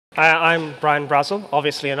I'm Brian Brazel,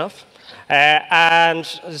 obviously enough. And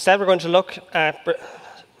as I said, we're going to look at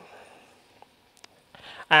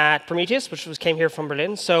Prometheus, which came here from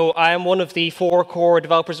Berlin. So I am one of the 4 core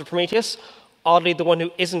developers of Prometheus, oddly the one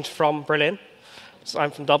who isn't from Berlin. So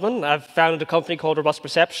I'm from Dublin. I've founded a company called Robust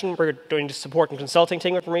Perception. We're doing the support and consulting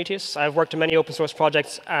thing with Prometheus. I've worked on many open source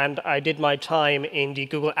projects, and I did my time in the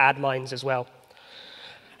Google ad mines as well.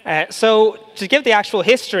 So to give the actual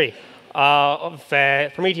history of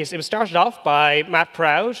Prometheus, it was started off by Matt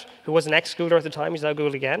Proud, who was an ex-Googler at the time. He's now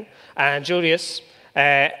Google again, and Julius.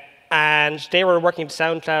 And they were working at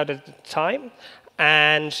SoundCloud at the time.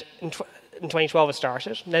 And in 2012 it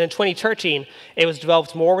started. And then in 2013, it was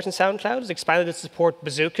developed more within SoundCloud. It expanded to support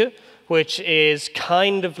Bazooka, which is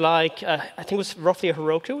kind of like, I think it was roughly a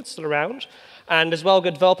Heroku. It's still around. And as well,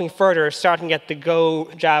 developing further, starting to get the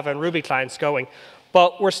Go, Java, and Ruby clients going.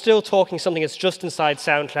 But we're still talking something that's just inside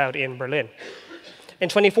SoundCloud in Berlin. In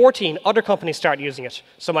 2014, other companies started using it.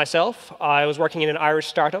 So myself, I was working in an Irish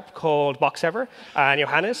startup called Boxever, and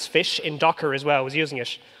Johannes Fish in Docker as well was using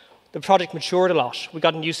it. The project matured a lot. We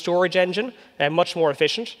got a new storage engine, much more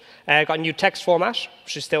efficient. Got a new text format,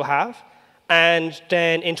 which we still have. And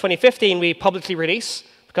then in 2015, we publicly released,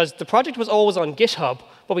 because the project was always on GitHub,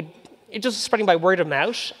 but it just was spreading by word of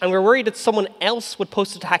mouth, and we were worried that someone else would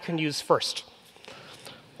post it to Hacker News first.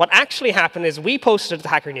 What actually happened is we posted it to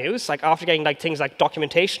Hacker News, after getting things like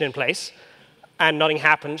documentation in place, and nothing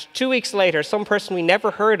happened. 2 weeks later, some person we never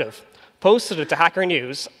heard of posted it to Hacker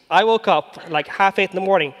News. I woke up like 8:30 in the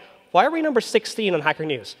morning. Why are we number 16 on Hacker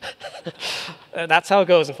News? That's how it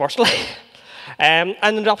goes, unfortunately. And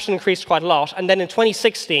adoption increased quite a lot. And then in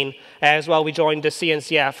 2016, as well, we joined the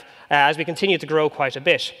CNCF as we continued to grow quite a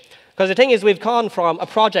bit. Because the thing is, we've gone from a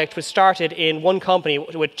project which started in one company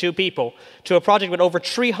with 2 people to a project with over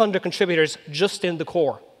 300 contributors just in the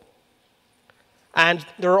core. And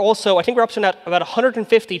there are also, I think we're up to about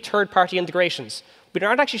 150 third-party integrations. We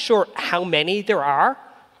aren't actually sure how many there are.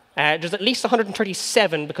 There's at least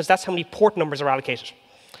 137, because that's how many port numbers are allocated,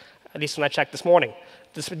 at least when I checked this morning.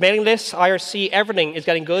 The mailing list, IRC, everything is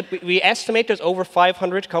getting good. We estimate there's over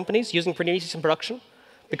 500 companies using Prometheus in production.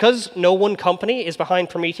 Because no one company is behind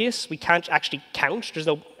Prometheus, we can't actually count. There's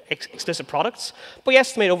no explicit products. But we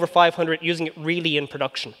estimate over 500 using it really in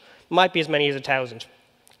production. It might be as many as 1,000.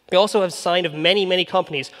 We also have a sign of many, many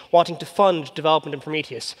companies wanting to fund development in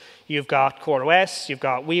Prometheus. You've got CoreOS, you've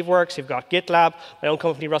got Weaveworks, you've got GitLab, my own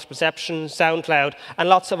company, Robust Perception, SoundCloud, and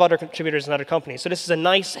lots of other contributors and other companies. So this is a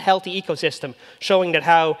nice, healthy ecosystem, showing that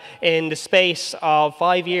how in the space of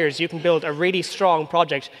 5 years, you can build a really strong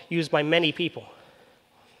project used by many people.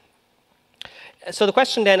 So the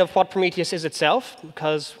question then of what Prometheus is itself,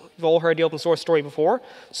 because we've all heard the open source story before.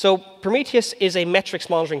 So Prometheus is a metrics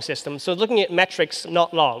monitoring system. So looking at metrics,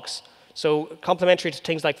 not logs. So complementary to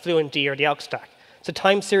things like FluentD or the Elk Stack. It's a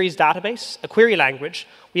time series database, a query language.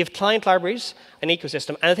 We have client libraries, an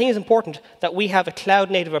ecosystem. And I think it's important that we have a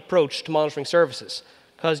cloud-native approach to monitoring services,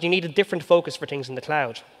 because you need a different focus for things in the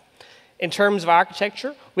cloud. In terms of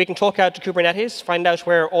architecture, we can talk out to Kubernetes, find out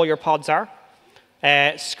where all your pods are.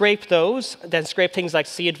 Scrape those, then scrape things like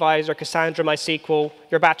CAdvisor, Cassandra, MySQL,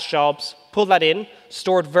 your batch jobs, pull that in,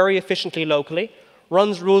 store it very efficiently locally,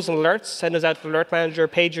 runs rules and alerts, send those out to the alert manager,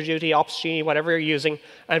 PagerDuty, OpsGenie, whatever you're using,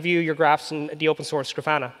 and view your graphs in the open source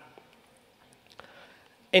Grafana.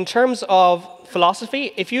 In terms of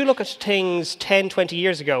philosophy, if you look at things 10, 20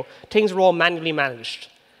 years ago, things were all manually managed.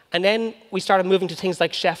 And then we started moving to things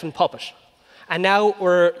like Chef and Puppet. And now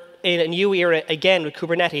we're in a new era again with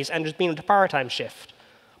Kubernetes, and there's been a paradigm shift.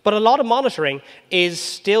 But a lot of monitoring is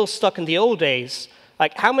still stuck in the old days.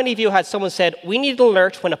 Like, how many of you had someone said, we need an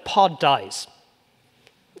alert when a pod dies?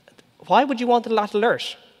 Why would you want that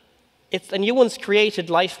alert? If a new one's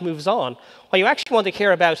created, life moves on. What you actually want to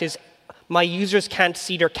care about is, my users can't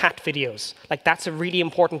see their cat videos. Like, that's a really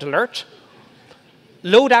important alert.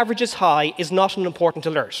 Load average is high is not an important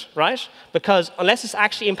alert, right? Because unless it's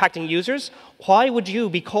actually impacting users, why would you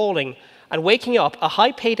be calling and waking up a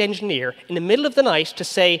high-paid engineer in the middle of the night to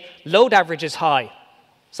say, load average is high?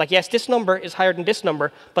 It's like, yes, this number is higher than this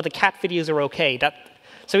number, but the cat videos are OK.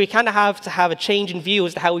 So we kind of have to have a change in view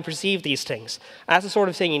as to how we perceive these things. And that's the sort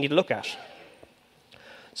of thing you need to look at.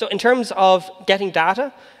 So in terms of getting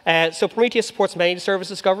data, so Prometheus supports many service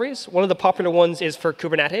discoveries. One of the popular ones is for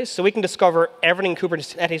Kubernetes. So we can discover everything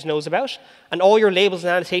Kubernetes knows about. And all your labels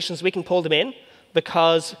and annotations, we can pull them in,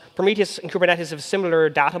 because Prometheus and Kubernetes have a similar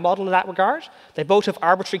data model in that regard. They both have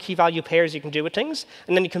arbitrary key value pairs you can do with things.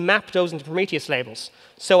 And then you can map those into Prometheus labels.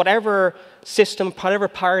 So whatever system, whatever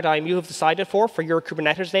paradigm you have decided for your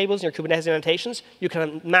Kubernetes labels and your Kubernetes annotations, you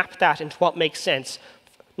can map that into what makes sense,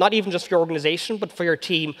 not even just for your organization, but for your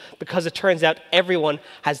team, because it turns out everyone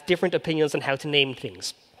has different opinions on how to name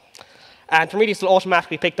things. And Prometheus will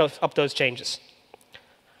automatically pick up those changes.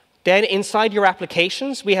 Then inside your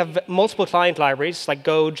applications, we have multiple client libraries like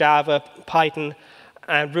Go, Java, Python,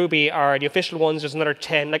 and Ruby are the official ones. There's another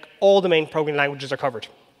 10. Like all the main programming languages are covered.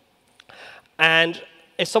 And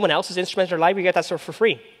if someone else has instrumented their library, you get that stuff for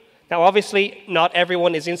free. Now, obviously, not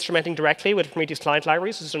everyone is instrumenting directly with Prometheus client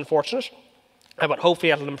libraries. It's unfortunate. But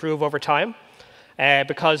hopefully, that'll improve over time.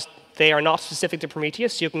 Because they are not specific to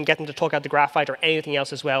Prometheus. You can get them to talk out the graphite or anything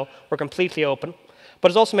else as well. We're completely open. But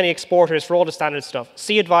there's also many exporters for all the standard stuff.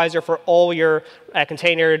 CAdvisor for all your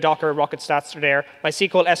container, Docker, Rocket stats are there.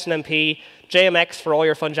 MySQL, SNMP, JMX for all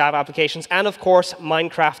your fun Java applications. And, of course,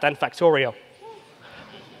 Minecraft and Factorio.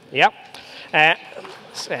 Yep.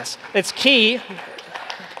 Yes. It's key.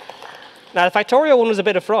 Now, the Factorio one was a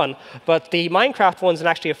bit of fun, but the Minecraft one's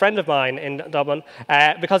actually a friend of mine in Dublin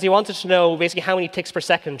because he wanted to know basically how many ticks per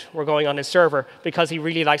second were going on his server because he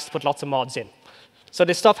really likes to put lots of mods in. So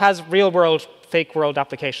this stuff has real-world, fake-world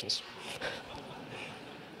applications.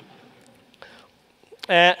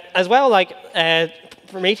 As well, like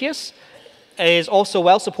Prometheus is also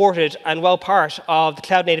well-supported and well-part of the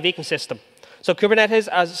cloud-native ecosystem. So Kubernetes,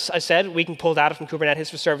 as I said, we can pull data from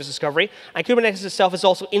Kubernetes for service discovery. And Kubernetes itself is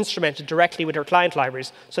also instrumented directly with our client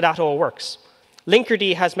libraries, so that all works.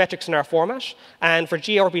 Linkerd has metrics in our format. And for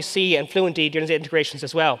gRPC and FluentD, there's integrations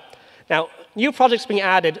as well. Now, new projects being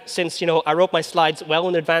added since I wrote my slides well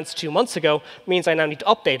in advance 2 months ago means I now need to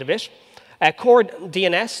update a bit. Core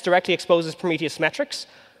DNS directly exposes Prometheus metrics.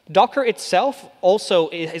 Docker itself also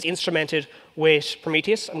is instrumented with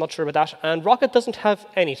Prometheus. I'm not sure about that. And Rocket doesn't have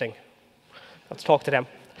anything. Let's talk to them.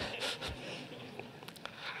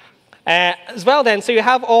 As well then, so you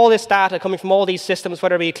have all this data coming from all these systems,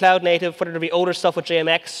 whether it be cloud native, whether it be older stuff with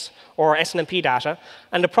JMX or SNMP data.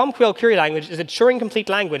 And the PromQL query language is a Turing-complete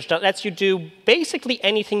language that lets you do basically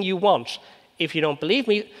anything you want. If you don't believe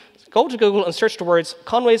me, go to Google and search the words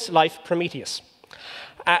Conway's Life Prometheus.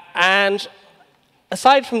 And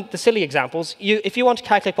aside from the silly examples, if you want to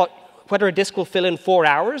calculate whether a disk will fill in 4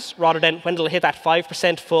 hours rather than when it'll hit that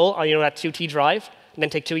 5% full on that 2T drive and then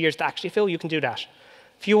take 2 years to actually fill, you can do that.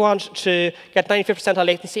 If you want to get 95% on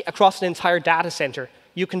latency across an entire data center,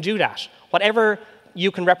 you can do that. Whatever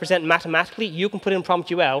you can represent mathematically, you can put in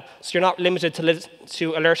PromQL, so you're not limited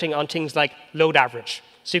to alerting on things like load average.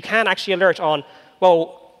 So you can actually alert on,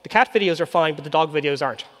 well, the cat videos are fine, but the dog videos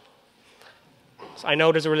aren't. So I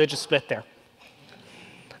know there's a religious split there.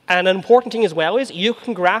 And an important thing as well is you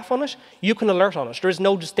can graph on it, you can alert on it. There is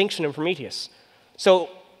no distinction in Prometheus. So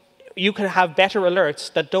you can have better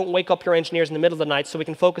alerts that don't wake up your engineers in the middle of the night so we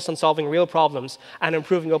can focus on solving real problems and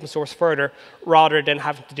improving open source further rather than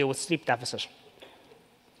having to deal with sleep deficit.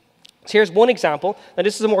 So here's one example. Now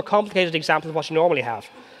this is a more complicated example of what you normally have.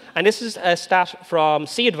 And this is a stat from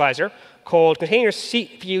CAdvisor called Container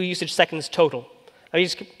CPU Usage Seconds Total. Now you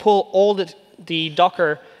just pull all the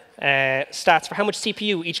Docker stats for how much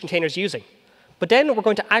CPU each container is using. But then we're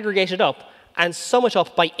going to aggregate it up and sum it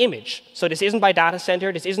up by image. So this isn't by data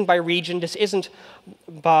center, this isn't by region, this isn't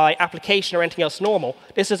by application or anything else normal.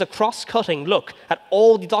 This is a cross-cutting look at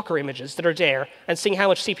all the Docker images that are there and seeing how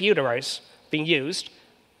much CPU there is being used.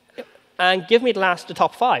 And give me the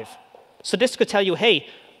top 5. So this could tell you, hey,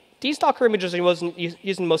 these Docker images are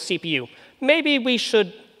using the most CPU. Maybe we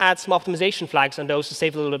should add some optimization flags on those to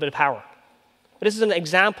save a little bit of power. But this is an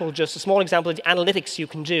example, just a small example of the analytics you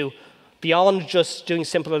can do beyond just doing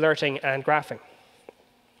simple alerting and graphing.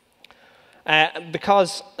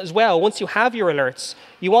 Because, as well, once you have your alerts,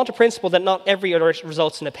 you want a principle that not every alert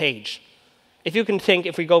results in a page. If you can think,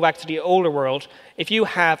 if we go back to the older world, if you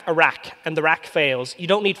have a rack and the rack fails, you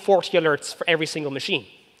don't need 40 alerts for every single machine.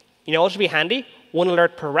 You know what would be handy? 1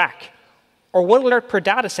 alert per rack. Or 1 alert per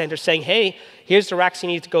data center saying, hey, here's the racks you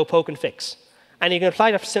need to go poke and fix. And you can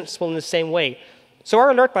apply that principle in the same way. So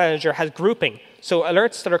our alert manager has grouping. So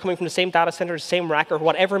alerts that are coming from the same data center, the same rack, or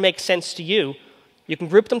whatever makes sense to you, you can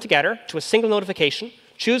group them together to a single notification,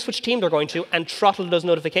 choose which team they're going to, and throttle those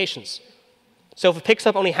notifications. So if it picks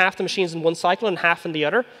up only half the machines in one cycle and half in the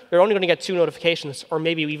other, you're only going to get 2 notifications, or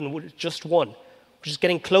maybe even just 1, which is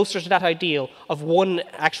getting closer to that ideal of 1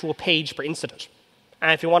 actual page per incident.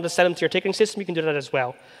 And if you want to set them to your ticketing system, you can do that as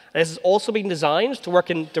well. And this is also being designed to work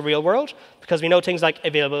in the real world, because we know things like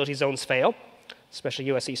availability zones fail, especially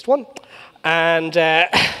US East 1. And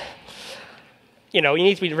you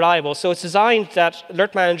need to be reliable. So it's designed that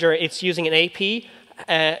Alert Manager, it's using an AP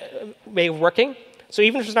way of working. So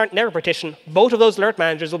even if there's not an error partition, both of those alert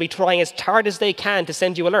managers will be trying as hard as they can to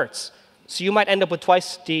send you alerts. So you might end up with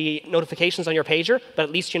twice the notifications on your pager, but at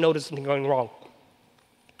least you know there's something going wrong.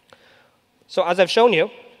 So as I've shown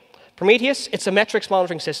you, Prometheus, it's a metrics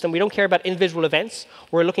monitoring system. We don't care about individual events.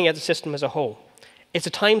 We're looking at the system as a whole. It's a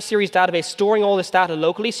time series database storing all this data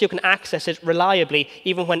locally so you can access it reliably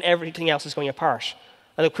even when everything else is going apart.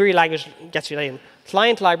 And the query language gets you in.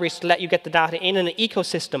 Client libraries to let you get the data in an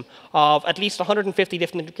ecosystem of at least 150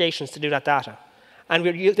 different integrations to do that data. And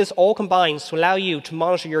this all combines to allow you to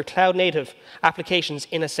monitor your cloud-native applications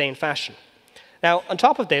in a sane fashion. Now, on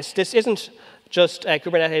top of this, this isn't just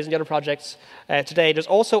Kubernetes and the other projects today. There's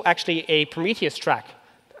also actually a Prometheus track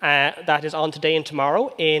that is on today and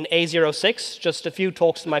tomorrow in A06, just a few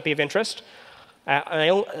talks that might be of interest.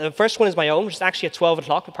 The first one is my own, which is actually at 12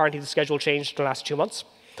 o'clock. Apparently, the schedule changed in the last 2 months.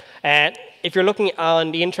 If you're looking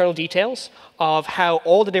on the internal details of how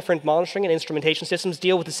all the different monitoring and instrumentation systems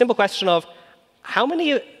deal with the simple question of how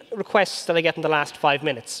many requests did I get in the last 5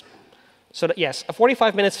 minutes? So that, yes, a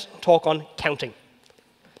 45-minute talk on counting.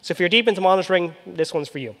 So if you're deep into monitoring, this one's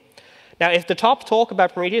for you. Now, if the top talk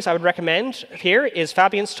about Prometheus I would recommend here is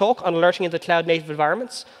Fabian's talk on alerting into cloud-native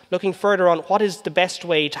environments, looking further on what is the best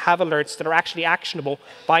way to have alerts that are actually actionable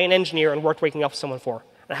by an engineer and worth waking up someone for,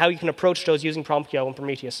 and how you can approach those using Promptio and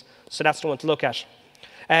Prometheus. So that's the one to look at.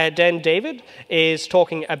 Then David is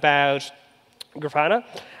talking about Grafana,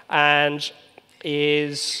 and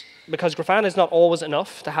because Grafana is not always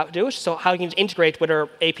enough to do it, so how you can integrate with our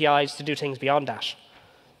APIs to do things beyond that.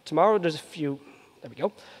 Tomorrow there's a few. There we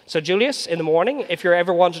go. So Julius, in the morning, if you're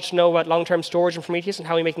ever wanted to know about long-term storage in Prometheus and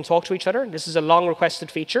how we make them talk to each other, this is a long-requested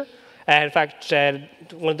feature. In fact,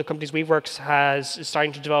 one of the companies we've worked is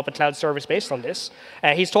starting to develop a cloud service based on this.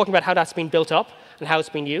 He's talking about how that's been built up and how it's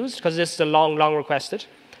been used, because this is a long requested.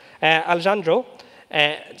 Alejandro,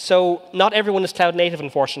 so not everyone is cloud-native,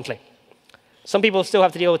 unfortunately. Some people still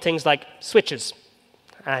have to deal with things like switches,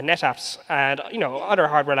 NetApps, and other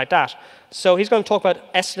hardware like that. So he's going to talk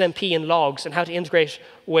about SNMP and logs and how to integrate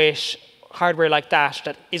with hardware like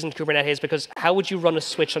that isn't Kubernetes, because how would you run a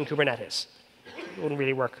switch on Kubernetes? It wouldn't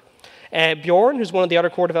really work. Bjorn, who's one of the other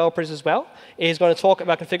core developers as well, is going to talk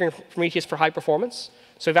about configuring Prometheus for high performance.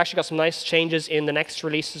 So we've actually got some nice changes in the next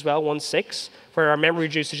release as well, 1.6, where our memory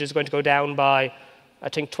usage is going to go down by, I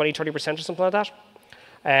think, 20–30% or something like that,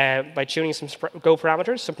 by tuning some Go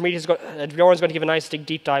parameters. So Bjorn is going to give a nice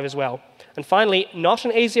deep dive as well. And finally, not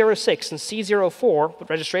in A06 and C04, but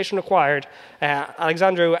registration required,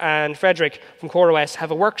 Alexandru and Frederick from CoreOS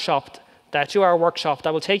have a workshop, that 2-hour workshop,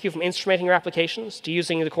 that will take you from instrumenting your applications to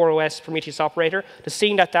using the CoreOS Prometheus operator to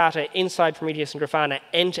seeing that data inside Prometheus and Grafana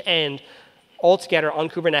end-to-end all together on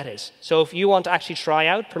Kubernetes. So if you want to actually try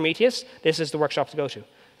out Prometheus, this is the workshop to go to.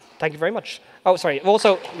 Thank you very much. Oh, sorry,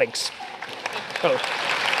 also links. Oh.